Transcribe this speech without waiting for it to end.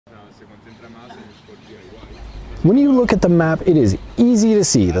When you look at the map, it is easy to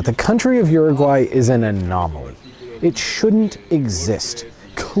see that the country of Uruguay is an anomaly. It shouldn't exist.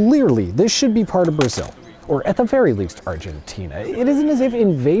 Clearly, this should be part of Brazil, or at the very least, Argentina. It isn't as if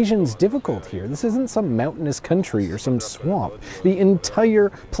invasion's difficult here. This isn't some mountainous country or some swamp. The entire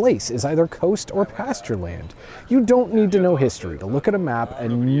place is either coast or pasture land. You don't need to know history to look at a map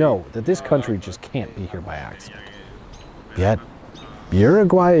and know that this country just can't be here by accident. Yet,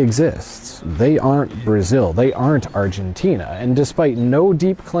 Uruguay exists. They aren't Brazil, they aren't Argentina, and despite no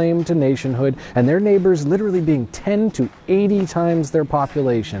deep claim to nationhood and their neighbors literally being 10 to 80 times their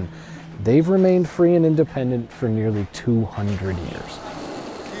population, they've remained free and independent for nearly 200 years.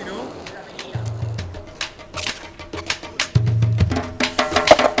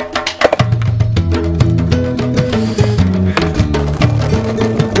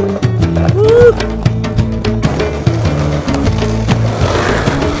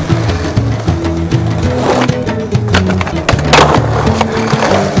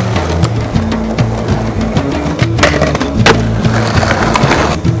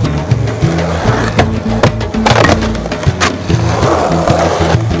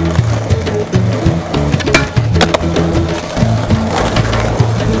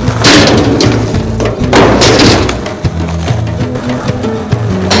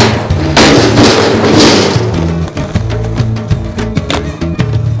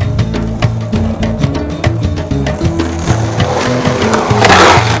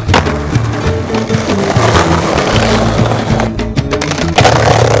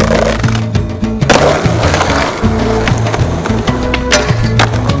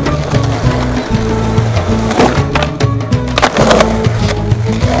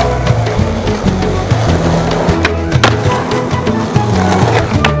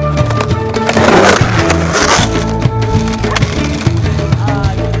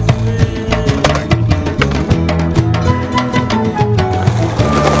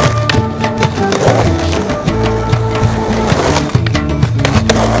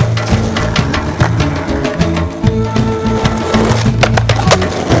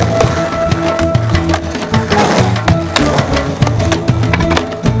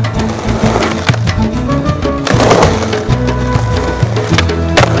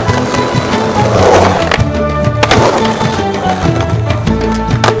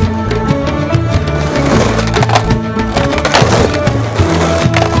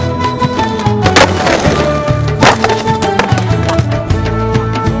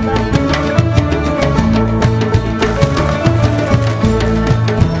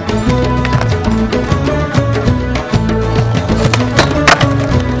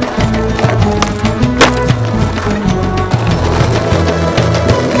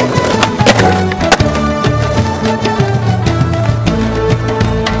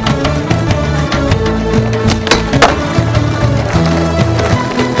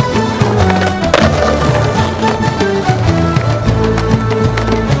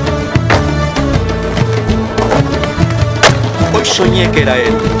 Soñé que era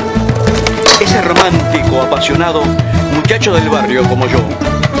él, ese romántico, apasionado muchacho del barrio como yo.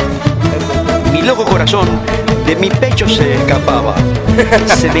 Mi loco corazón de mi pecho se escapaba,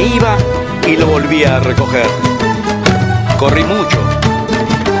 se me iba y lo volvía a recoger. Corrí mucho,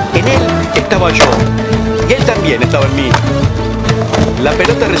 en él estaba yo y él también estaba en mí. La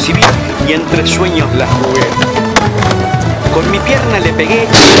pelota recibí y entre sueños la jugué. Con mi pierna le pegué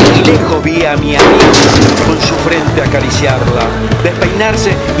y lejos vi a mi amigo con su frente acariciarla,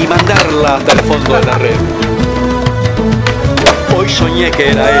 despeinarse y mandarla hasta el fondo de la red. Hoy soñé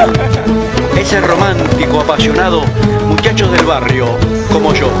que era él, ese romántico, apasionado muchacho del barrio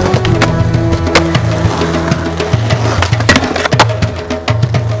como yo.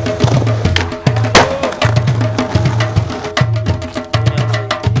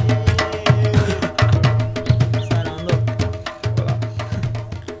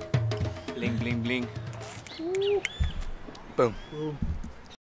 Boom.